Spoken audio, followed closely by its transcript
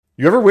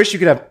You ever wish you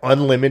could have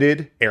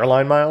unlimited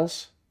airline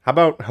miles? How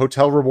about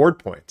hotel reward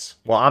points?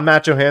 Well, I'm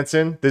Matt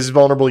Johansson. This is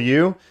Vulnerable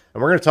You,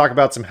 and we're going to talk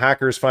about some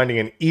hackers finding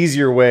an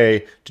easier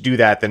way to do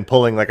that than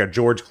pulling like a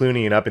George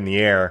Clooney and up in the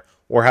air,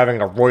 or having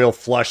a royal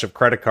flush of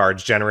credit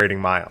cards generating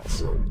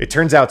miles. It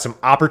turns out some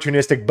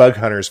opportunistic bug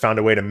hunters found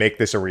a way to make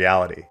this a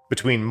reality.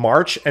 Between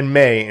March and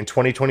May in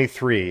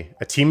 2023,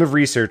 a team of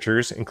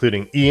researchers,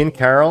 including Ian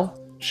Carroll,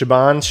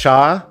 Shaban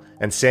Shah,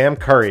 and Sam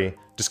Curry,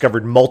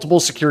 discovered multiple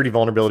security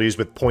vulnerabilities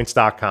with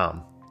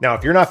Points.com. Now,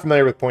 if you're not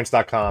familiar with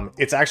Points.com,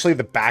 it's actually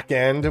the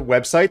back-end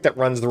website that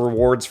runs the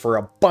rewards for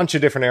a bunch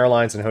of different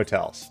airlines and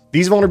hotels.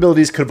 These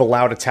vulnerabilities could have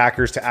allowed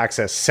attackers to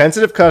access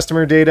sensitive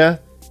customer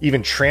data,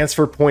 even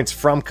transfer points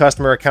from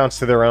customer accounts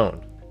to their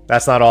own.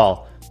 That's not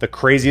all. The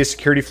craziest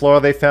security flaw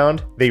they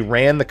found, they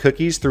ran the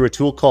cookies through a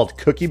tool called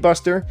Cookie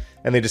Buster,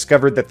 and they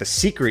discovered that the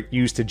secret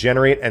used to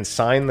generate and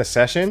sign the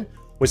session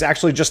was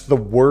actually just the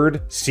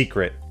word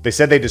secret. They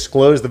said they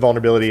disclosed the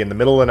vulnerability in the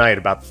middle of the night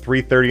about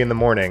 3:30 in the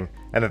morning,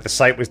 and that the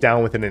site was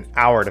down within an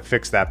hour to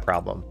fix that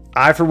problem.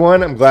 I, for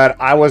one, am glad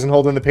I wasn't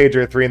holding the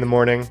pager at 3 in the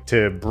morning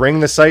to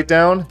bring the site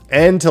down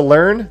and to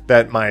learn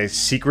that my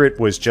secret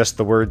was just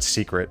the word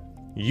secret.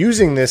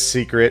 Using this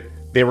secret,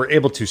 they were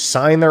able to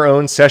sign their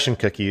own session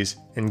cookies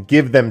and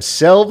give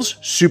themselves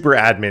super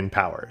admin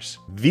powers.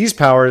 These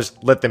powers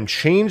let them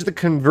change the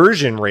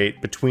conversion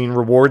rate between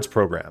rewards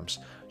programs,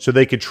 so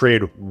they could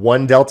trade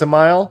 1 Delta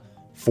mile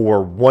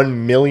for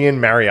 1 million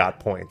Marriott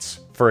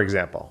points, for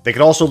example. They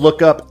could also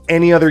look up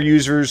any other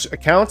user's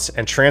accounts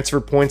and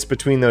transfer points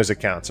between those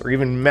accounts, or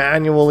even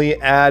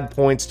manually add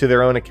points to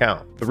their own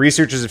account. The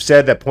researchers have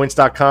said that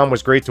Points.com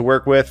was great to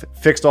work with,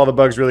 fixed all the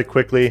bugs really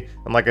quickly,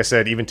 and like I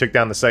said, even took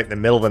down the site in the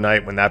middle of the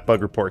night when that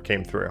bug report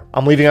came through.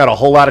 I'm leaving out a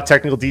whole lot of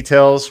technical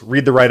details.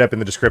 Read the write-up in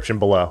the description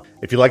below.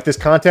 If you like this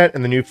content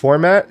and the new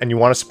format and you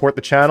want to support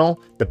the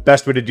channel, the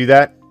best way to do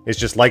that is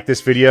just like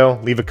this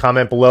video, leave a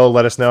comment below,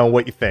 let us know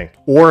what you think.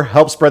 Or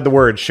help spread the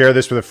word, share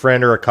this with a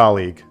friend or a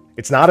colleague.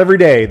 It's not every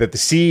day that the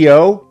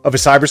CEO of a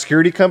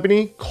cybersecurity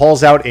company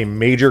calls out a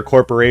major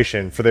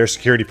corporation for their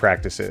security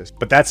practices.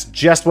 But that's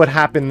just what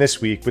happened this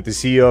week with the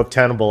CEO of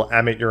Tenable,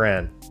 Amit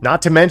Yoran.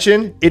 Not to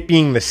mention it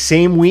being the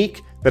same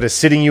week that a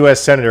sitting US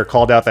senator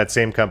called out that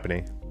same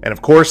company. And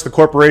of course, the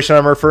corporation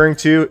I'm referring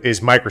to is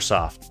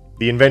Microsoft,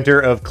 the inventor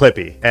of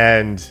Clippy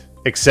and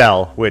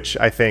Excel, which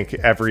I think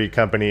every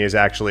company is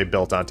actually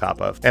built on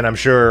top of, and I'm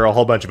sure a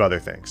whole bunch of other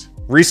things.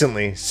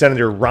 Recently,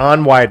 Senator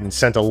Ron Wyden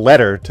sent a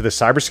letter to the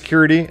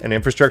Cybersecurity and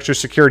Infrastructure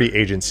Security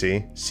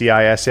Agency,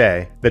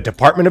 CISA, the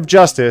Department of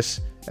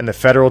Justice, and the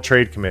Federal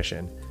Trade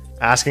Commission,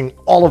 asking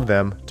all of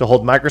them to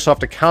hold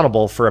Microsoft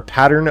accountable for a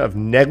pattern of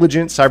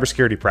negligent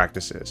cybersecurity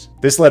practices.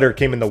 This letter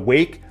came in the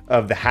wake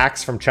of the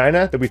hacks from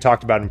China that we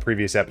talked about in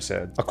previous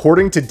episodes.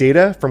 According to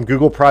data from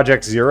Google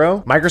Project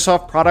Zero,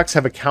 Microsoft products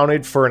have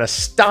accounted for an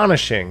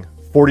astonishing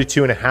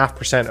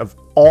 42.5% of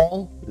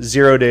all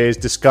 0 days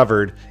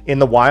discovered in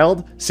the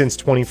wild since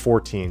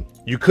 2014.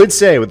 You could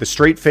say with a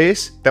straight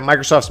face that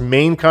Microsoft's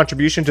main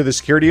contribution to the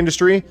security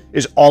industry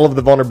is all of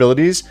the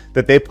vulnerabilities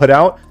that they put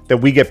out that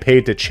we get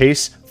paid to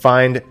chase,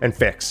 find, and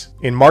fix.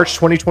 In March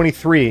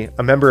 2023,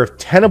 a member of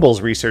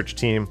Tenable's research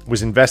team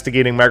was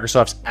investigating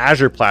Microsoft's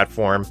Azure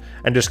platform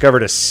and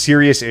discovered a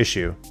serious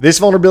issue. This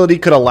vulnerability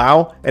could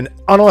allow an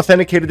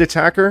unauthenticated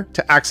attacker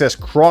to access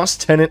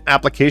cross-tenant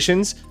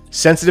applications,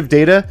 sensitive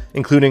data,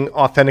 including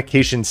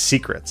authentication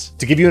secrets.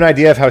 To give you an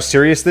idea of how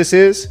serious this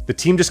is, the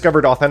team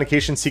discovered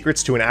authentication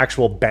secrets to an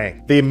actual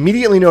bank. They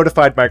immediately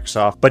notified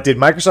Microsoft, but did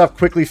Microsoft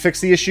quickly fix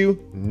the issue?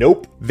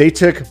 Nope. They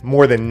took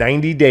more than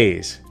 90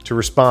 days to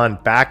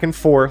respond back and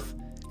forth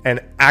and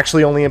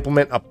actually only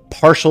implement a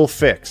partial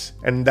fix.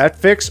 And that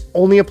fix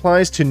only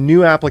applies to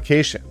new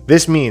applications.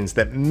 This means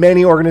that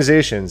many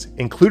organizations,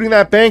 including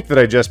that bank that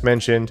I just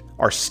mentioned,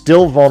 are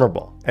still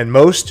vulnerable, and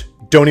most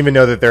don't even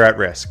know that they're at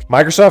risk.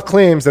 Microsoft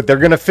claims that they're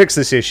going to fix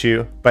this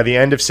issue by the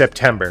end of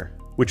September,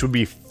 which would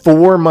be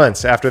 4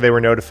 months after they were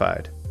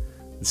notified.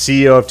 The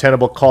CEO of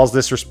Tenable calls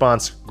this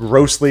response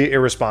grossly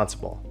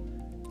irresponsible,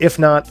 if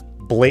not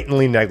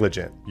blatantly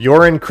negligent.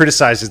 Yoran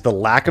criticizes the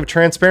lack of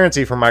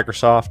transparency from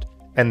Microsoft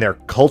and their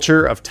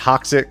culture of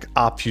toxic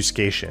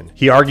obfuscation.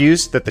 He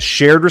argues that the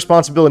shared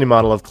responsibility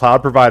model of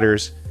cloud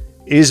providers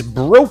is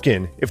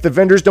broken if the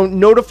vendors don't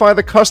notify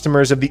the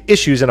customers of the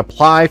issues and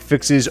apply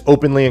fixes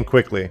openly and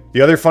quickly.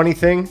 The other funny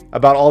thing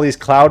about all these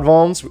cloud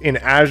vulns in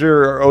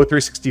Azure or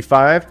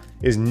O365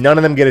 is none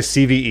of them get a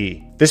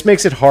CVE. This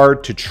makes it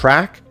hard to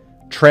track,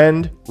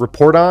 trend,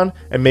 report on,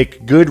 and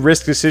make good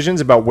risk decisions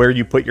about where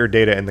you put your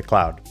data in the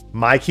cloud.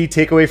 My key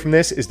takeaway from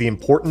this is the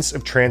importance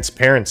of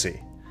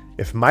transparency.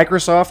 If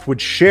Microsoft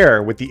would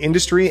share with the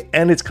industry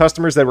and its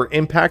customers that were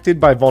impacted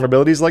by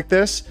vulnerabilities like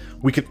this,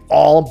 we could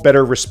all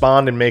better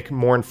respond and make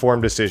more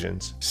informed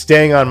decisions.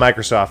 Staying on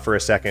Microsoft for a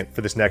second for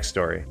this next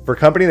story. For a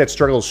company that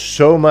struggles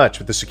so much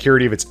with the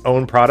security of its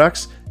own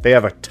products, they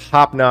have a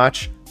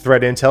top-notch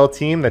threat intel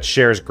team that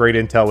shares great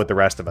intel with the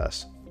rest of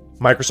us.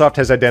 Microsoft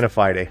has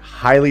identified a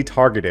highly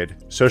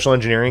targeted social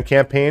engineering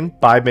campaign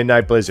by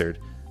Midnight Blizzard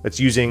that's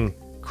using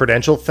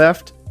credential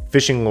theft,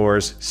 phishing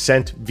lures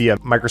sent via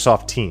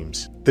Microsoft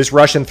Teams. This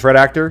Russian threat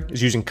actor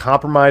is using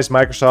compromised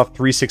Microsoft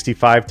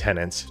 365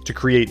 tenants to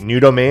create new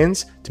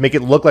domains to make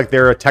it look like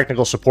they're a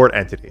technical support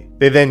entity.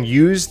 They then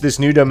use this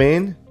new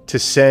domain to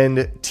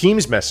send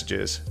Teams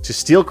messages to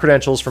steal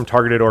credentials from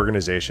targeted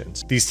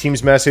organizations. These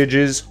Teams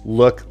messages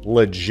look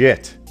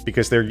legit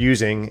because they're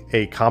using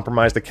a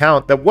compromised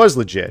account that was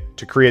legit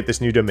to create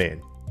this new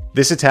domain.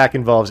 This attack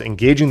involves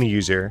engaging the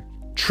user,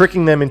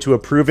 tricking them into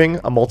approving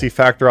a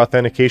multi-factor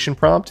authentication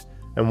prompt,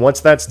 and once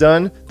that's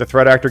done, the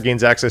threat actor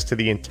gains access to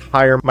the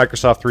entire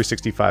Microsoft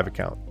 365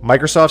 account.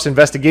 Microsoft's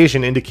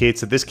investigation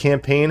indicates that this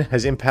campaign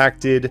has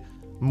impacted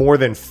more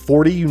than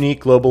 40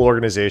 unique global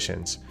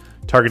organizations,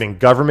 targeting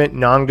government,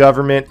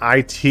 non-government,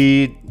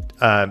 IT,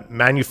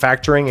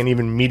 manufacturing, and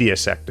even media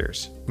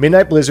sectors.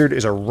 Midnight Blizzard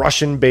is a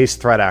Russian-based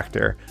threat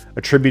actor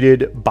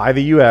attributed by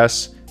the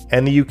US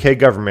and the UK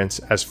governments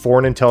as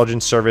Foreign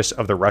Intelligence Service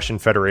of the Russian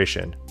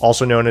Federation,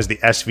 also known as the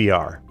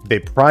SVR. They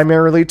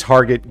primarily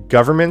target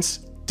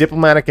governments,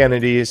 diplomatic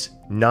entities,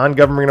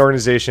 non-government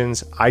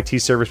organizations,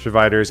 IT service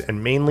providers,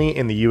 and mainly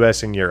in the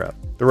US and Europe.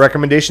 The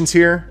recommendations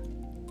here,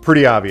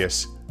 pretty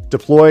obvious.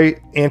 Deploy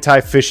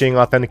anti-phishing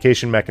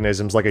authentication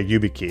mechanisms like a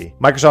YubiKey.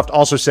 Microsoft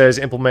also says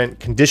implement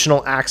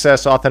conditional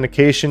access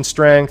authentication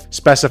strength,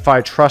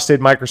 specify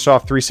trusted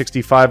Microsoft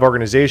 365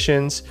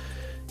 organizations,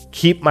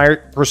 keep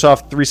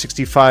Microsoft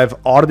 365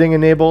 auditing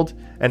enabled,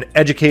 and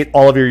educate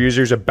all of your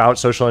users about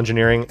social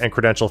engineering and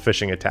credential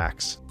phishing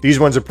attacks. These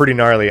ones are pretty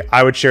gnarly.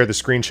 I would share the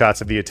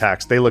screenshots of the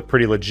attacks. They look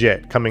pretty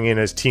legit, coming in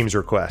as Teams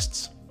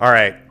requests. All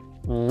right.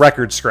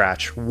 Record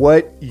scratch.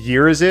 What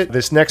year is it?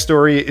 This next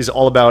story is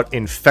all about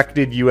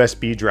infected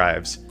USB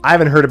drives. I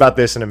haven't heard about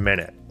this in a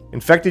minute.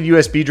 Infected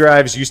USB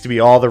drives used to be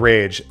all the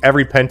rage.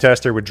 Every pen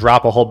tester would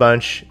drop a whole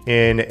bunch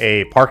in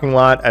a parking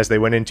lot as they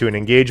went into an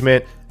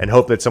engagement and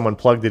hope that someone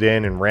plugged it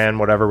in and ran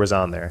whatever was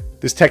on there.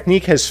 This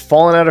technique has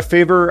fallen out of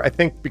favor, I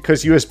think,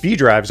 because USB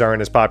drives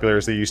aren't as popular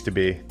as they used to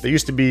be. They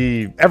used to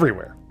be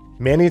everywhere.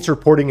 Mandiant's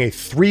reporting a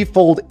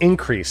threefold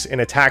increase in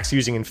attacks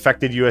using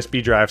infected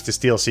USB drives to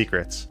steal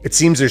secrets. It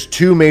seems there's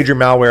two major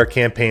malware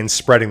campaigns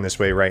spreading this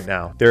way right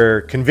now.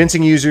 They're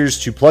convincing users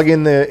to plug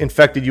in the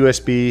infected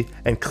USB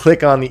and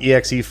click on the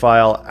exe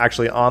file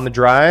actually on the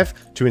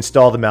drive to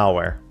install the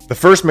malware. The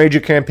first major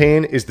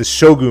campaign is the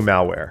Sogu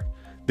malware.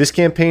 This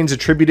campaign is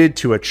attributed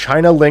to a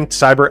China-linked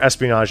cyber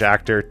espionage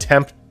actor,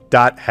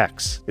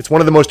 Temp.hex. It's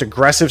one of the most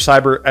aggressive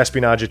cyber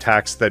espionage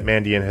attacks that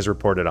Mandiant has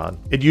reported on.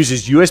 It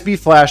uses USB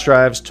flash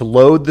drives to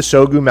load the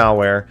Sogu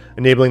malware,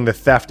 enabling the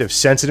theft of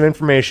sensitive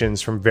information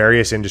from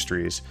various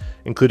industries,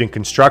 including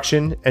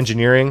construction,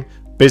 engineering,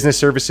 business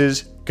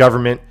services,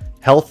 government,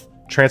 health,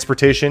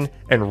 transportation,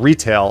 and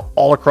retail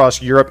all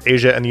across Europe,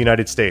 Asia, and the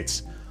United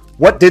States.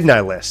 What didn't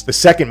I list? The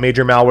second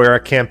major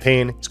malware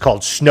campaign is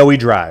called Snowy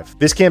Drive.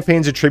 This campaign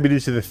is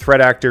attributed to the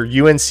threat actor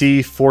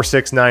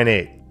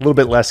UNC4698. A little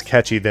bit less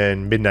catchy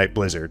than Midnight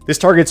Blizzard. This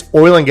targets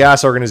oil and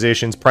gas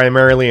organizations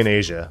primarily in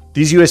Asia.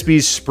 These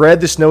USBs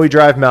spread the Snowy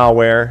Drive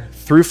malware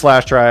through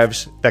flash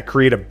drives that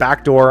create a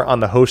backdoor on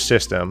the host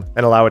system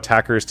and allow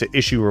attackers to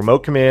issue remote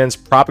commands,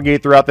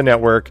 propagate throughout the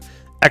network,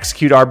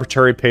 execute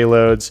arbitrary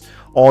payloads,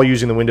 all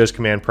using the Windows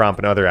command prompt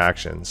and other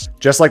actions.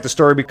 Just like the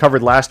story we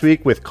covered last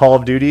week with Call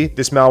of Duty,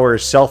 this malware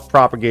is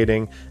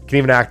self-propagating, can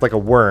even act like a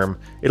worm.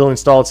 It'll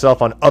install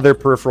itself on other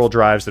peripheral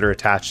drives that are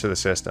attached to the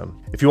system.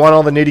 If you want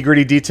all the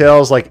nitty-gritty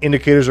details like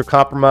indicators of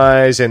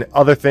compromise and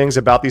other things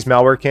about these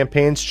malware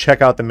campaigns,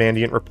 check out the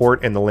Mandiant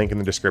report and the link in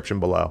the description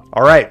below.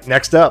 All right,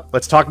 next up,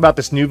 let's talk about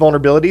this new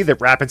vulnerability that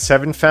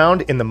Rapid7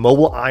 found in the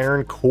Mobile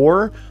Iron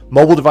Core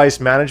mobile device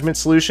management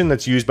solution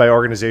that's used by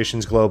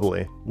organizations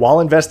globally. While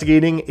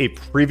investigating a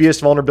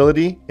previous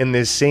vulnerability in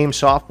this same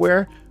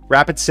software,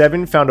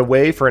 Rapid7 found a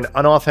way for an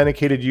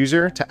unauthenticated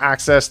user to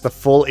access the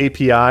full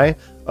API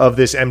of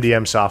this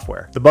MDM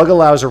software. The bug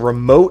allows a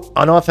remote,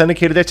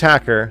 unauthenticated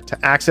attacker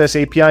to access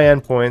API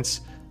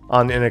endpoints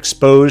on an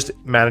exposed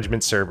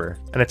management server.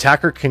 An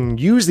attacker can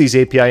use these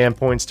API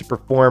endpoints to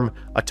perform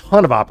a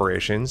ton of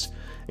operations,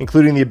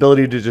 including the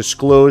ability to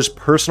disclose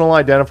personal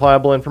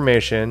identifiable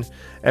information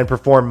and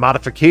perform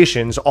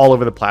modifications all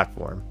over the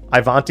platform.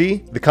 Ivanti,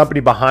 the company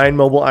behind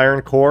Mobile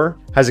Iron Core,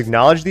 has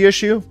acknowledged the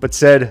issue, but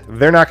said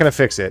they're not going to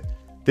fix it.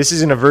 This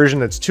is in a version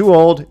that's too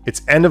old,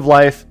 it's end of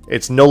life,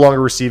 it's no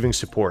longer receiving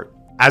support.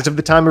 As of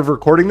the time of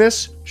recording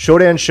this,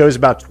 Shodan shows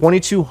about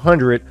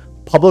 2,200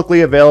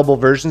 publicly available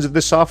versions of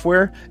this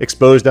software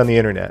exposed on the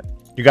internet.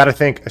 You got to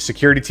think a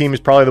security team is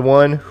probably the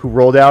one who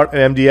rolled out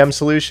an MDM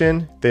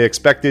solution. They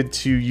expected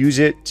to use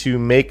it to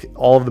make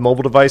all of the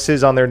mobile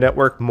devices on their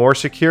network more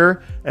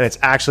secure, and it's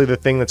actually the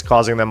thing that's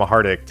causing them a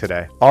heartache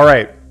today. All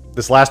right,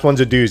 this last one's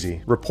a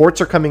doozy.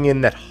 Reports are coming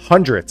in that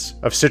hundreds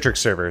of Citrix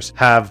servers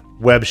have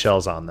web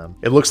shells on them.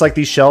 It looks like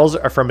these shells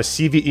are from a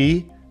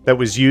CVE that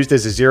was used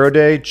as a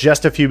zero-day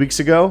just a few weeks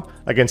ago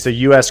against a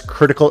US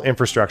critical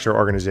infrastructure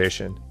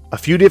organization. A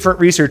few different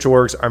research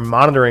orgs are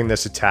monitoring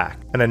this attack,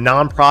 and a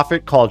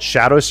nonprofit called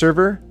Shadow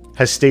Server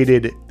has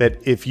stated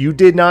that if you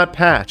did not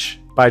patch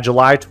by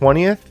July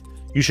 20th,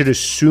 you should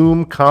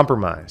assume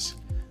compromise.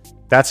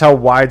 That's how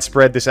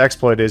widespread this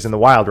exploit is in the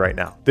wild right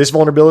now. This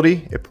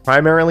vulnerability, it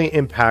primarily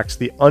impacts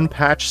the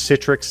unpatched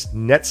Citrix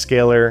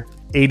NetScaler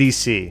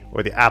ADC,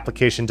 or the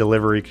Application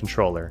Delivery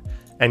Controller,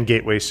 and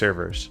gateway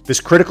servers.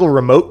 This critical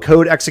remote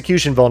code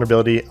execution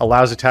vulnerability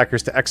allows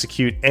attackers to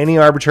execute any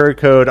arbitrary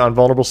code on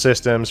vulnerable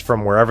systems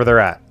from wherever they're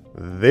at.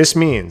 This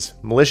means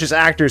malicious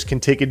actors can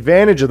take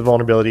advantage of the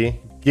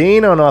vulnerability,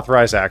 gain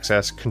unauthorized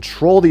access,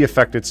 control the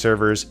affected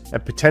servers,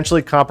 and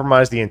potentially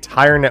compromise the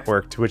entire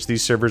network to which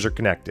these servers are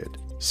connected.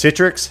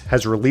 Citrix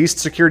has released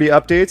security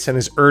updates and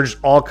has urged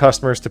all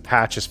customers to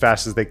patch as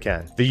fast as they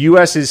can. The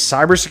US's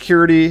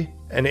Cybersecurity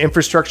and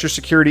Infrastructure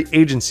Security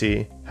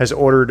Agency has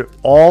ordered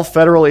all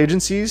federal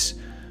agencies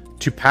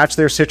to patch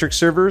their Citrix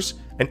servers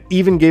and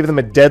even gave them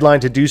a deadline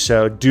to do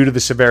so due to the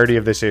severity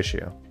of this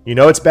issue. You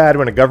know it's bad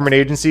when a government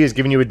agency is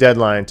giving you a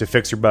deadline to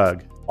fix your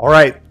bug. All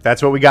right,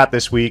 that's what we got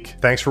this week.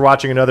 Thanks for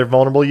watching another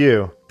Vulnerable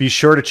You. Be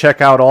sure to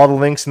check out all the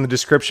links in the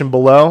description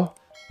below,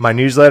 my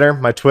newsletter,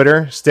 my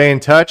Twitter. Stay in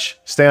touch,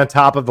 stay on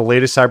top of the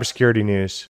latest cybersecurity news.